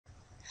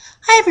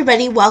Hi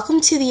everybody, welcome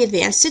to the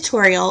advanced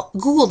tutorial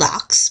Google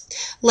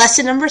Docs.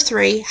 Lesson number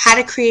 3, how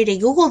to create a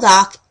Google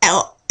Doc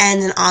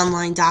and an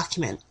online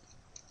document.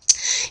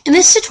 In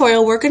this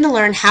tutorial, we're going to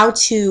learn how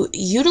to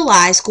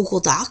utilize Google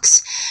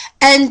Docs.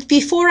 And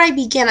before I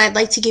begin, I'd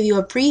like to give you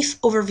a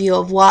brief overview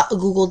of what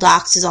Google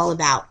Docs is all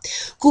about.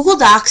 Google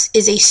Docs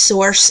is a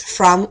source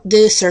from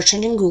the search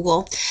engine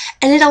Google,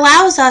 and it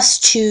allows us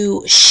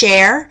to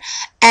share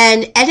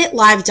and edit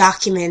live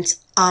documents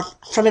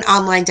from an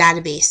online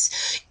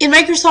database. In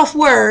Microsoft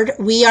Word,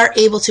 we are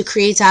able to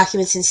create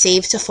documents and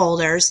save to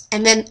folders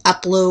and then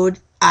upload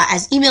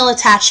as email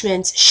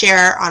attachments,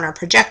 share on our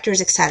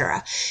projectors,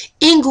 etc.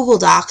 In Google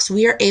Docs,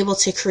 we are able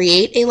to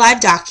create a live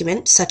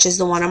document, such as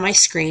the one on my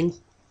screen,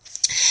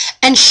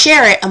 and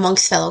share it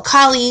amongst fellow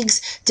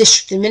colleagues,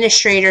 district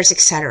administrators,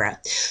 etc.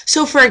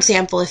 So, for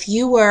example, if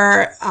you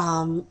were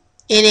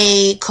in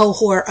a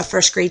cohort of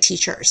first grade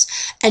teachers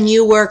and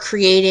you were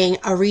creating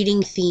a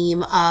reading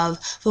theme of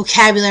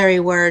vocabulary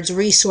words,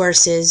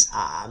 resources,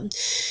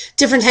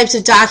 different types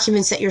of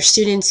documents that your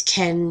students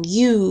can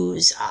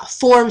use,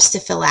 forms to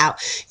fill out,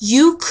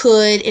 you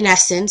could, in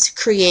essence,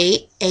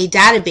 create a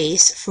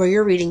database for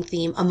your reading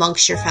theme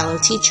amongst your fellow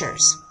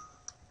teachers.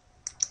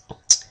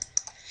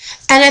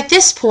 And at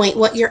this point,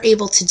 what you're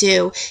able to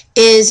do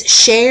is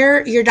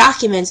share your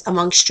documents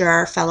amongst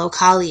your fellow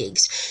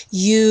colleagues.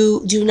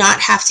 You do not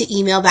have to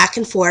email back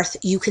and forth.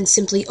 You can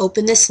simply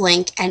open this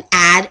link and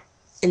add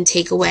and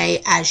take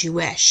away as you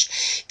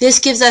wish. This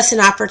gives us an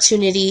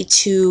opportunity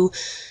to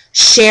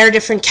share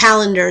different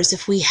calendars.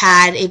 If we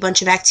had a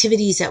bunch of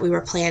activities that we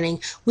were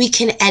planning, we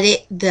can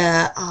edit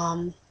the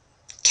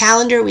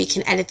calendar, we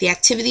can edit the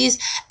activities,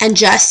 and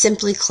just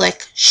simply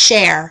click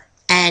share.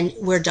 And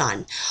we're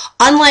done.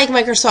 Unlike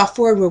Microsoft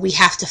Word, where we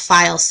have to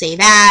file save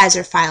as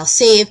or file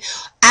save,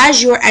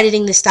 as you're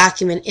editing this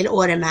document, it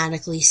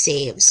automatically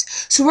saves.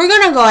 So we're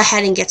going to go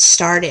ahead and get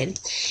started.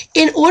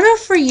 In order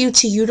for you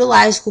to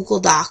utilize Google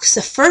Docs,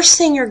 the first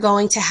thing you're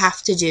going to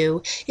have to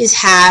do is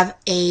have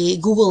a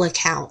Google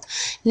account.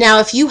 Now,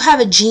 if you have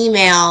a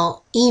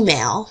Gmail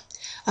email,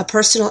 a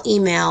personal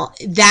email,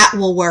 that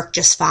will work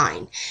just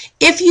fine.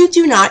 If you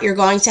do not, you're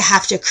going to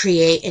have to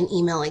create an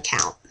email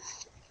account.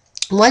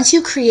 Once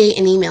you create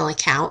an email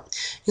account,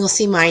 you'll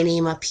see my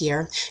name up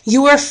here.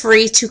 You are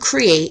free to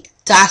create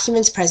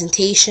documents,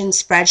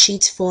 presentations,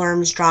 spreadsheets,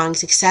 forms,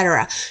 drawings,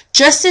 etc.,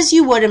 just as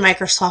you would in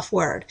Microsoft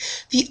Word.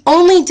 The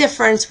only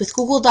difference with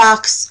Google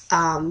Docs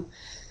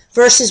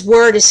versus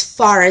Word as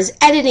far as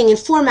editing and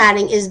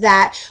formatting is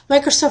that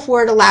Microsoft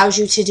Word allows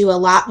you to do a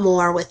lot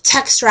more with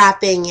text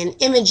wrapping and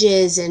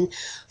images and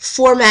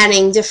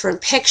formatting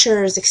different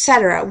pictures,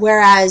 etc.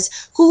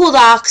 Whereas Google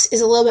Docs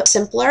is a little bit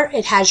simpler.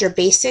 It has your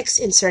basics,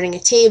 inserting a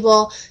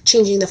table,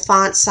 changing the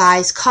font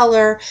size,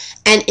 color,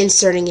 and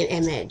inserting an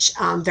image.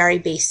 Very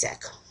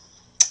basic.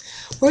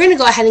 We're going to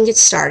go ahead and get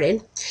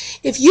started.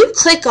 If you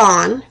click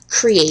on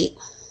Create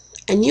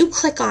and you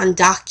click on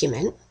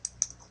Document,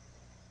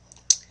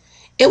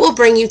 it will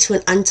bring you to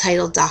an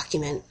untitled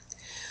document.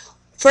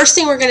 First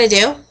thing we're going to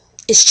do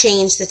is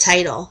change the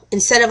title.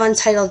 Instead of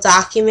untitled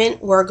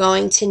document, we're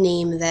going to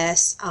name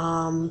this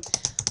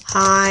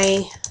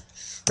High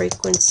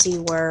Frequency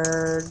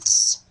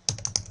Words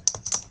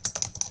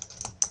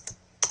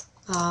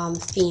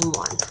Theme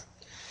 1.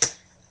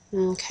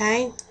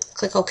 Okay,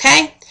 click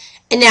OK.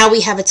 And now we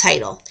have a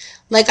title.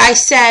 Like I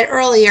said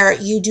earlier,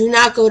 you do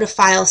not go to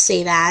File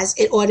Save As.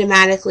 It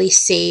automatically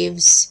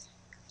saves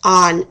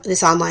on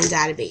this online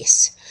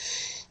database.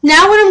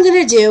 Now what I'm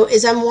going to do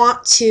is I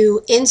want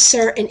to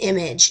insert an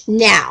image.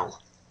 Now,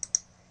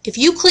 if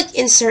you click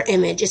Insert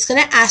Image, it's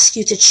going to ask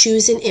you to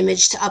choose an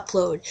image to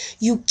upload.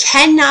 You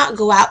cannot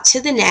go out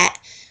to the net,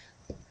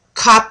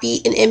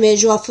 copy an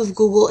image off of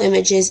Google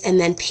Images, and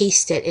then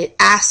paste it. It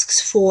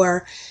asks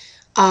for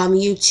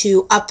you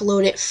to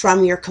upload it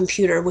from your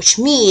computer, which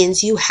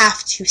means you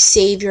have to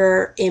save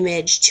your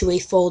image to a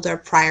folder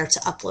prior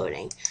to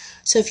uploading.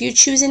 So if you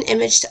choose an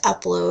image to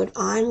upload,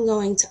 I'm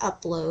going to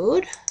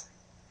upload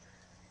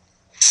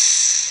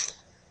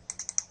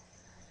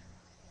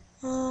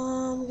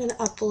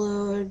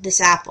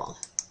this apple.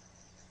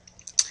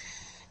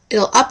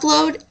 It'll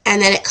upload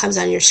and then it comes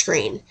on your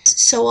screen.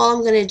 So all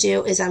I'm going to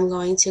do is I'm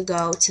going to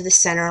go to the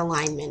center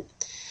alignment.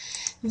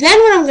 Then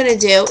what I'm going to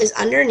do is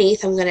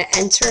underneath I'm going to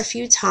enter a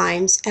few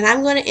times and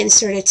I'm going to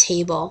insert a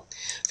table.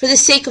 For the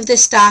sake of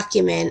this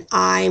document,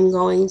 I'm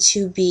going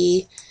to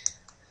be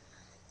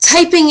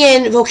typing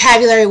in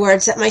vocabulary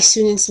words that my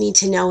students need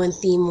to know in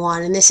Theme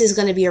 1, and this is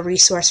going to be a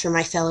resource for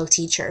my fellow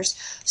teachers.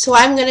 So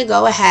I'm going to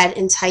go ahead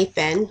and type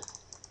in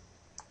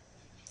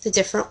the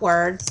different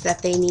words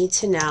that they need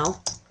to know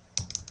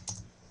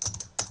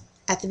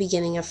at the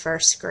beginning of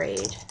first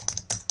grade.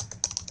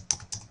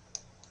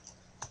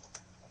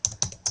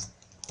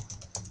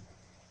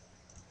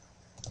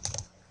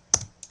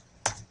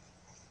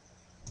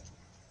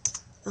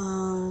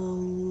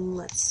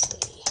 Let's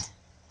see.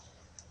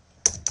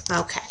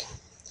 Okay.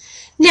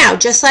 Now,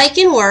 just like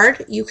in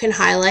Word, you can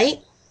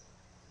highlight,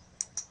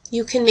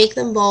 you can make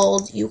them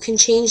bold, you can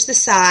change the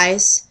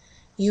size,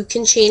 You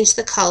can change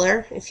the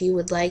color if you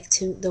would like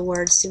the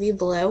words to be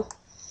blue.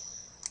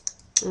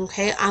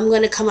 Okay, I'm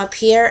going to come up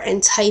here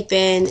and type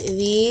in,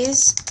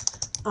 these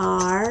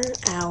are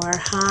our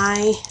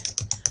high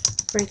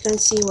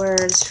frequency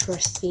words for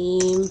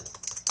theme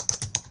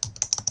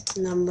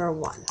number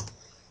 1.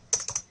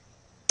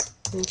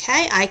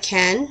 Okay, I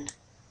can,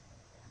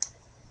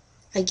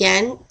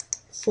 again,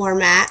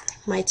 format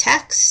my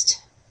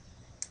text,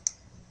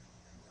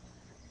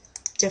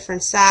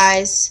 different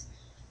size.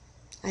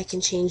 I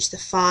can change the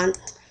font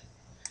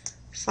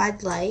if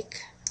I'd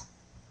like.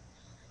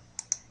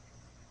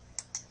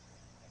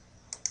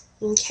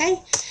 Okay,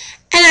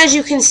 and as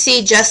you can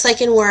see, just like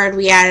in Word,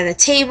 we added a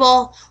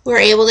table, we're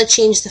able to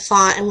change the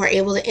font, and we're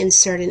able to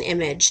insert an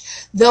image.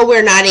 Though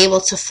we're not able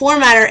to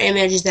format our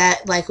image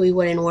that like we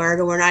would in Word,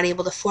 or we're not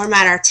able to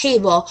format our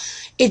table,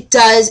 it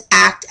does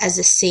act as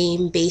the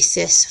same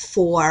basis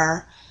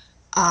for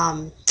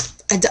an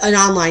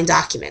online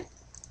document.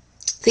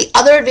 The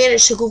other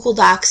advantage to Google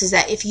Docs is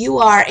that if you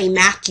are a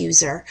Mac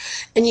user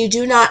and you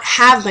do not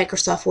have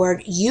Microsoft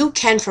Word, you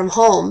can, from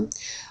home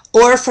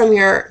or from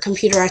your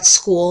computer at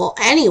school,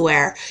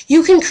 anywhere,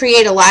 you can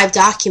create a live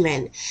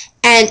document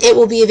and it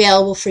will be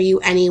available for you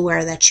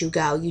anywhere that you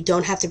go. You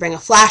don't have to bring a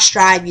flash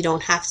drive. You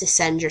don't have to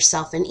send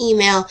yourself an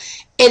email.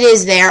 It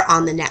is there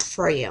on the net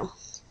for you.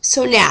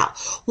 So now,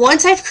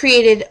 once I've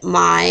created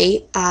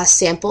my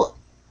sample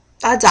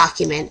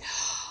document,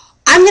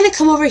 I'm going to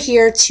come over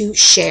here to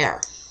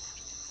share.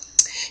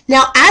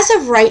 Now, as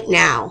of right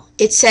now,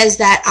 it says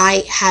that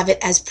I have it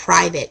as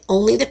private.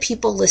 Only the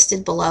people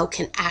listed below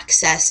can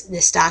access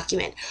this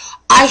document.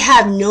 I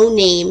have no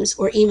names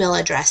or email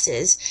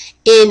addresses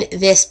in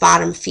this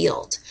bottom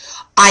field.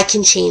 I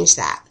can change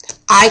that.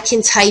 I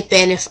can type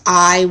in, if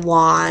I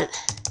want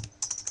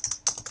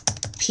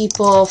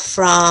people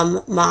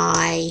from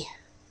my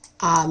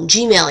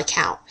Gmail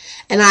account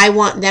and I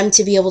want them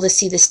to be able to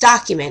see this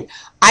document,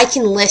 I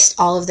can list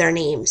all of their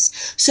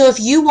names. So if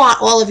you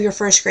want all of your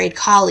first grade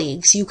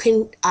colleagues, you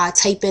can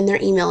type in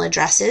their email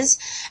addresses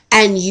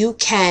and you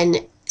can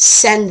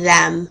send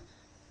them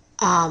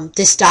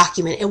this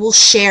document. It will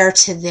share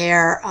to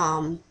their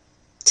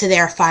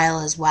file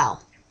as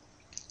well.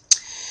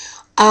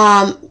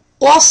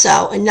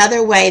 Also,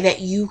 another way that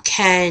you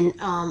can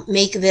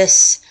make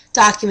this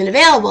document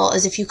available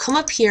is if you come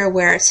up here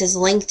where it says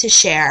link to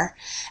share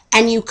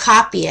and you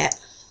copy it,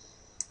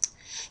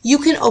 you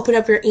can open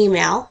up your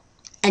email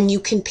and you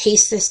can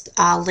paste this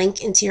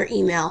link into your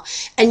email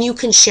and you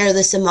can share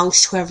this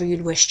amongst whoever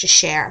you'd wish to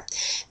share.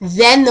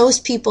 Then those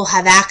people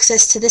have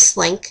access to this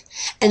link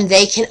and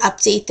they can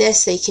update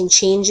this, they can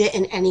change it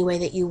in any way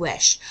that you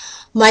wish.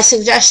 My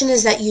suggestion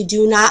is that you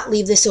do not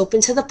leave this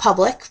open to the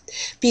public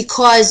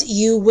because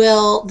you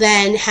will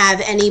then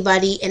have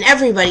anybody and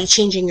everybody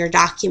changing your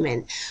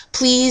document.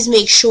 Please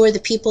make sure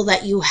the people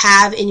that you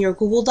have in your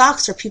Google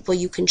Docs are people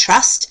you can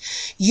trust.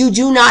 You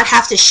do not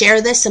have to share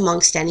this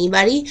amongst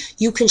anybody.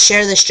 You can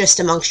share this just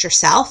amongst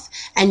yourself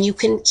and you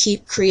can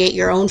create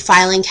your own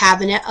filing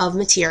cabinet of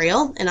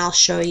material, and I'll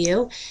show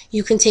you.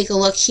 You can take a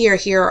look here.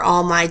 Here are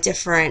all my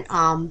different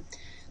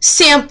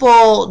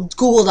sample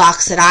Google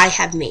Docs that I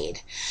have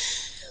made.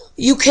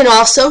 You can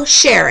also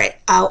share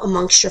it out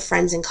amongst your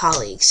friends and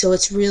colleagues. So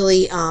it's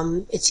really,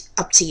 it's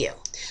up to you.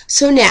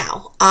 So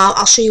now,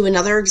 I'll show you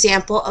another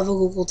example of a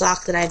Google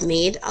Doc that I've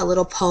made, a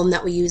little poem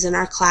that we use in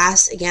our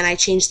class. Again, I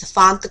changed the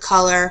font, the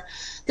color,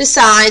 the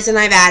size, and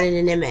I've added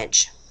an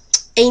image.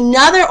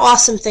 Another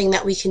awesome thing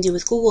that we can do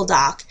with Google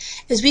Doc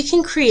is we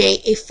can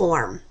create a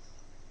form.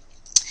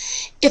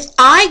 If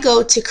I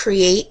go to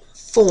create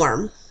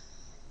form,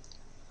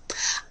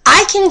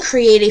 I can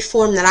create a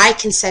form that I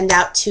can send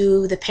out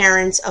to the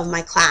parents of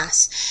my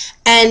class.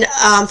 And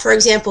for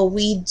example,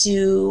 we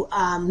do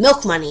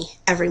milk money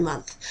every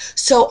month.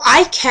 So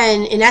I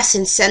can, in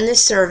essence, send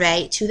this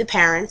survey to the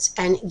parents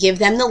and give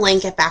them the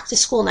link at back to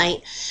school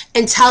night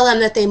and tell them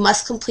that they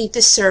must complete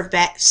this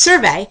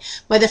survey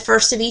by the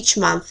 1st of each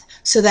month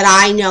so that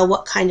I know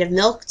what kind of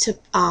milk to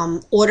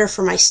order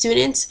for my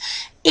students,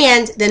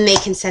 and then they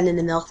can send in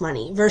the milk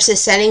money versus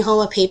sending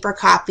home a paper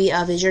copy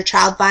of, is your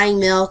child buying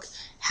milk?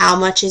 How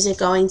much is it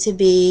going to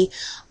be?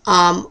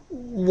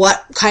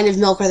 What kind of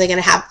milk are they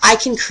going to have? I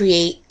can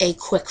create a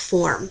quick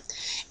form.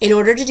 In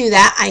order to do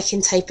that, I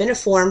can type in a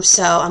form.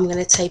 So I'm going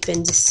to type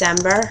in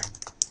December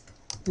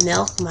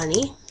milk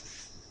money.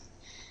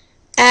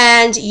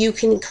 And you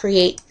can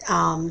create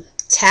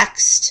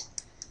text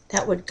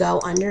that would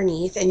go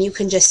underneath. And you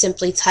can just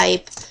simply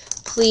type,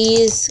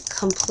 please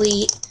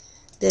complete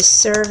this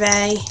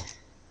survey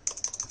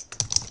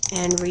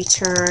and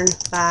return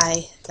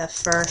by the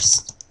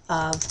 1st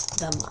of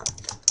the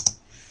month.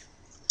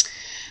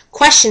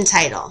 Question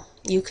title.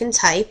 You can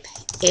type,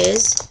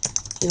 is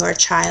your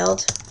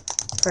child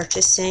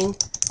purchasing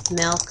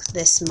milk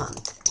this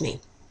month?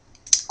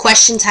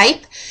 Question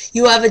type.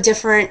 You have a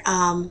different,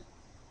 a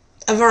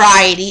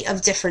variety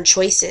of different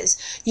choices.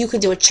 You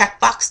could do a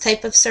checkbox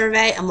type of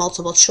survey, a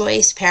multiple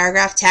choice,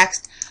 paragraph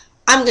text.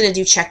 I'm going to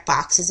do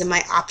checkboxes and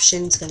my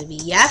option is going to be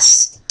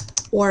yes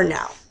or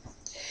no.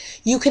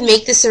 You can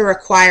make this a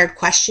required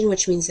question,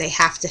 which means they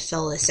have to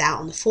fill this out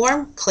on the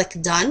form. Click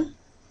Done.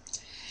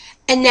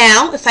 And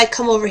now, if I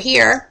come over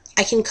here,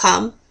 I can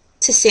come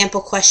to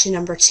sample question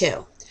number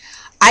 2.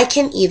 I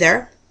can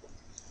either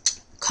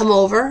come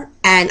over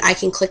and I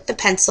can click the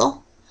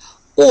pencil,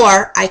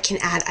 or I can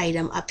add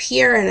item up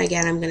here, and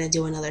again, I'm going to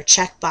do another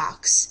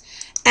checkbox.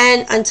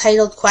 And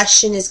untitled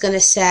question is going to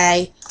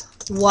say,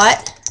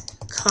 what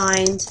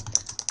kind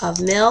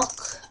of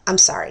milk,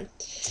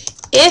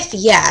 if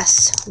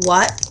yes,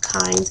 what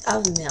kind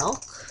of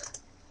milk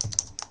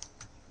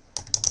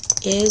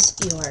is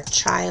your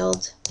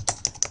child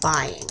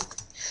buying?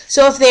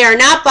 So if they are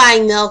not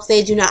buying milk,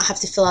 they do not have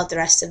to fill out the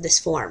rest of this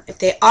form. If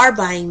they are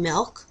buying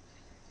milk,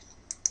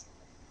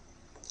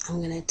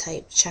 I'm going to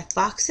type check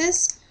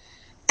boxes,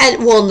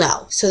 and we'll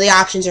know. So the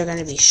options are going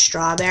to be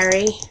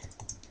strawberry,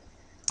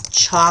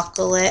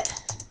 chocolate,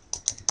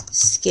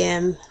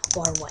 skim,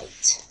 or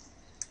white.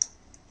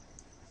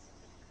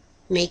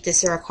 Make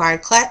this a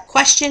required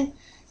question.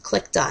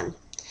 Click Done.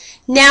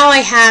 Now I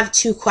have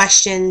 2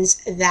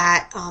 questions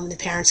that the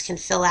parents can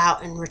fill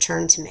out and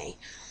return to me.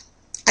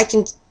 I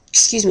can,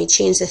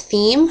 change the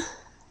theme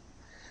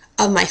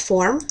of my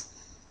form.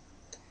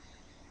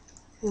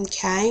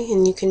 Okay,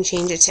 and you can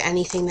change it to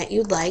anything that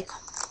you'd like.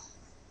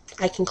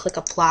 I can click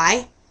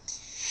Apply.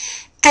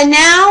 And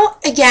now,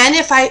 again,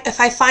 if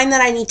I find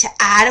that I need to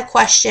add a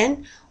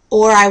question,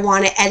 or I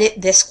want to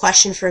edit this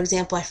question, for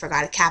example, I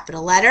forgot a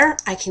capital letter,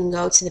 I can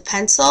go to the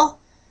pencil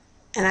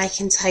and I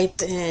can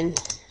type in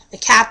a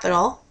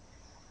capital.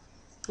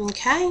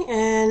 Okay,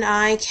 and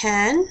I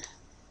can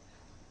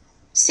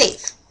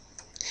save.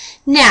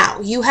 Now,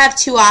 you have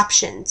 2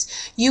 options.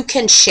 You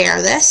can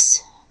share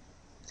this,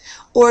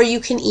 or you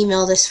can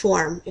email this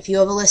form. If you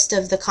have a list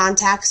of the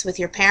contacts with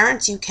your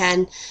parents, you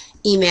can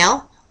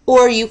email,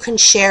 or you can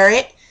share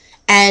it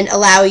and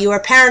allow your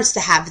parents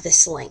to have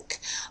this link.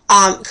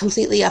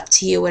 Completely up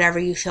to you, whatever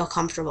you feel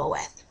comfortable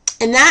with.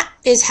 And that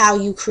is how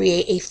you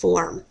create a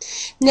form.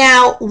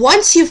 Now,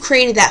 once you've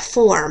created that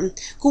form,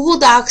 Google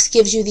Docs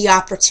gives you the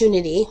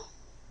opportunity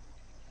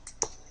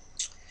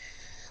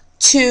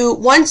to,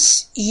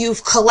 once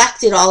you've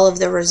collected all of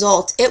the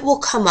results, it will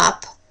come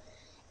up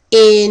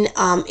in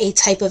a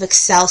type of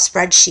Excel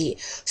spreadsheet.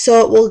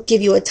 So it will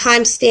give you a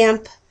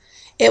timestamp,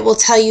 it will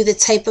tell you the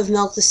type of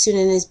milk the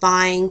student is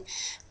buying,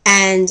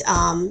 and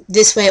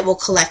this way it will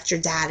collect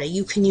your data.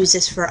 You can use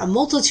this for a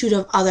multitude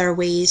of other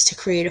ways to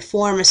create a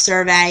form, a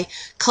survey,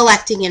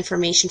 collecting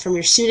information from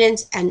your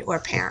students and or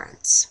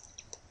parents.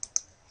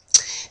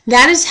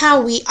 That is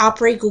how we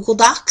operate Google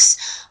Docs.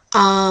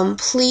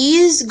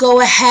 Please go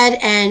ahead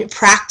and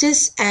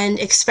practice and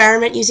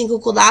experiment using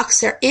Google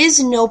Docs. There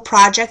is no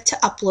project to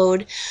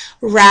upload.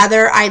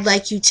 Rather, I'd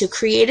like you to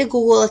create a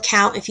Google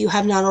account if you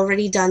have not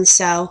already done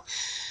so.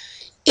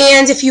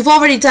 And if you've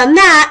already done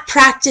that,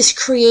 practice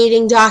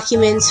creating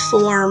documents,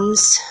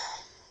 forms,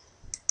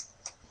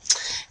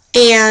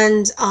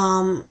 and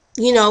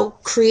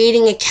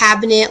creating a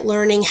cabinet,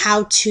 learning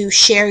how to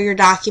share your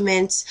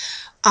documents.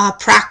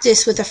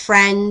 Practice with a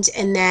friend,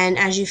 and then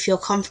as you feel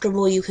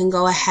comfortable, you can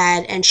go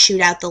ahead and shoot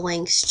out the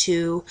links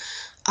to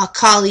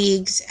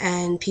colleagues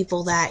and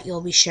people that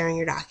you'll be sharing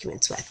your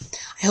documents with.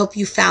 I hope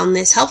you found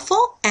this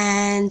helpful,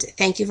 and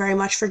thank you very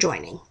much for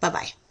joining.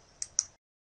 Bye-bye.